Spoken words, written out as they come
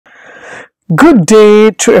Good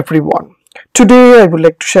day to everyone. Today I would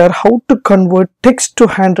like to share how to convert text to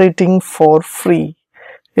handwriting for free.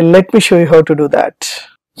 Let me show you how to do that.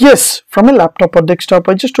 Yes, from a laptop or desktop,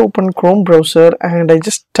 I just open Chrome browser and I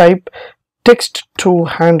just type text to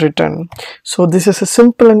handwritten. So this is a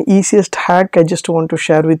simple and easiest hack I just want to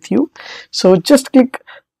share with you. So just click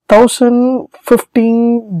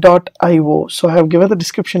 1015.io. So I have given the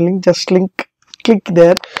description link, just click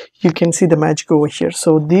there, you can see the magic over here.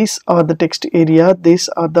 So these are the text area, these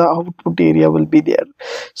are the output area will be there.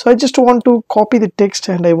 So I just want to copy the text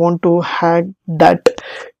and I want to hack that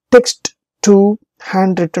text to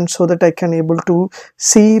handwritten so that I can able to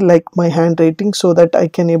see like my handwriting, so that I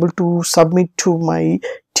can able to submit to my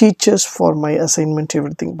teachers for my assignment,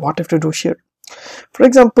 everything what I have to do here. For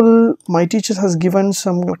example, my teacher has given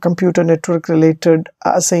some computer network related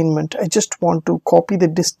assignment. I just want to copy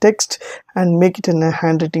this text and make it in a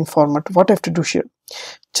handwriting format. What I have to do here?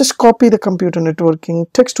 Just copy the computer networking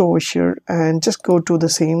text over here and just go to the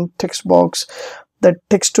same text box, that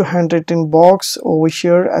text to handwriting box over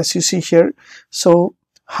here as you see here. So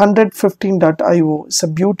 115.io is a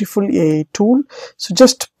beautiful AI tool. So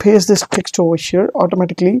just paste this text over here,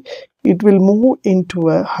 automatically it will move into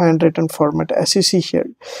a handwritten format as you see here.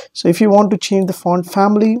 So if you want to change the font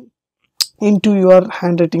family into your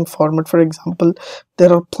handwriting format, for example,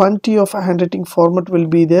 there are plenty of handwriting format will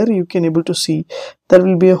be there. You can able to see there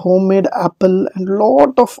will be a homemade apple and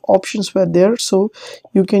lot of options were there, so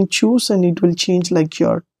you can choose and it will change like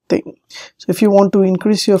your thing. So if you want to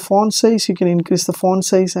increase your font size, you can increase the font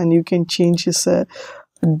size and you can change this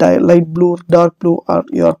light blue, dark blue, or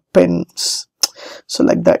your pens, so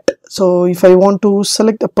like that. So if I want to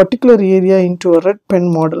select a particular area into a red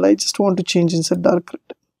pen model, I just want to change inside dark red.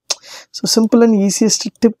 So simple and easiest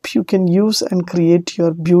tip you can use and create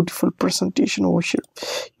your beautiful presentation over here.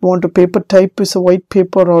 You want to paper type is a white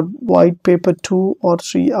paper or white paper 2 or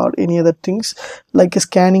 3 or any other things, like a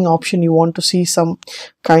scanning option. You want to see some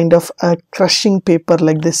kind of a crushing paper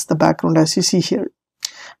like this, the background as you see here.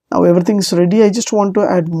 Now everything is ready. I just want to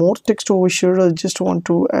add more text over here. I just want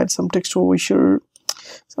to add some text over here,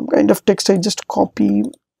 some kind of text. I just copy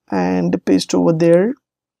and paste over there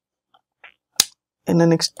in the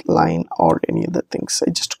next line or any other things.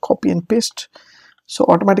 I just copy and paste, so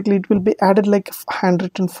automatically it will be added like a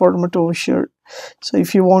handwritten format over here. So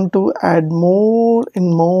if you want to add more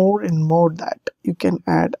and more and more, that you can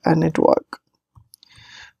add a network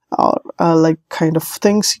or like kind of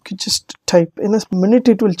things. You could just type in a minute,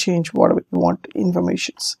 it will change whatever you want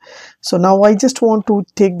informations. So now I just want to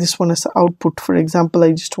take this one as output. For example,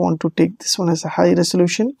 I just want to take this one as a high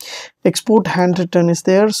resolution. Export handwritten is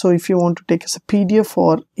there. So if you want to take as a PDF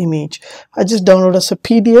or image, I just download as a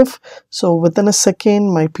PDF. So within a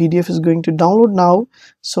second my PDF is going to download now.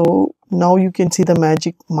 So now you can see the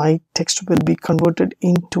magic. My text will be converted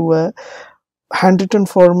into a handwritten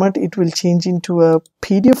format. It will change into a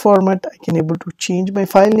PDF format. I can able to change my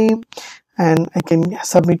file name and I can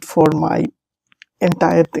submit for my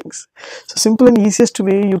entire things. So simple and easiest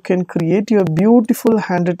way you can create your beautiful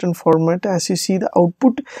handwritten format as you see the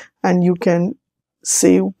output, and you can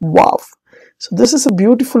say wow. So this is a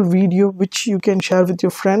beautiful video which you can share with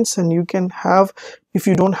your friends, and you can have, if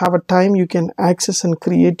you don't have a time, you can access and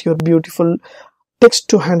create your beautiful text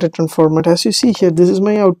to handwritten format. As you see here, this is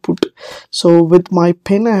my output. So with my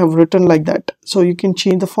pen I have written like that. So you can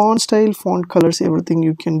change the font style, font colors, everything.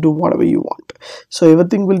 You can do whatever you want. So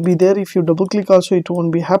everything will be there. If you double click also, it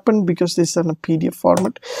won't be happen because this is in a PDF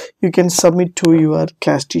format. You can submit to your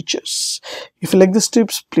class teachers. If you like these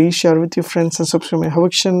tips, please share with your friends and subscribe my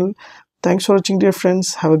HowXT channel. Thanks for watching, dear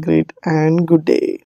friends. Have a great and good day.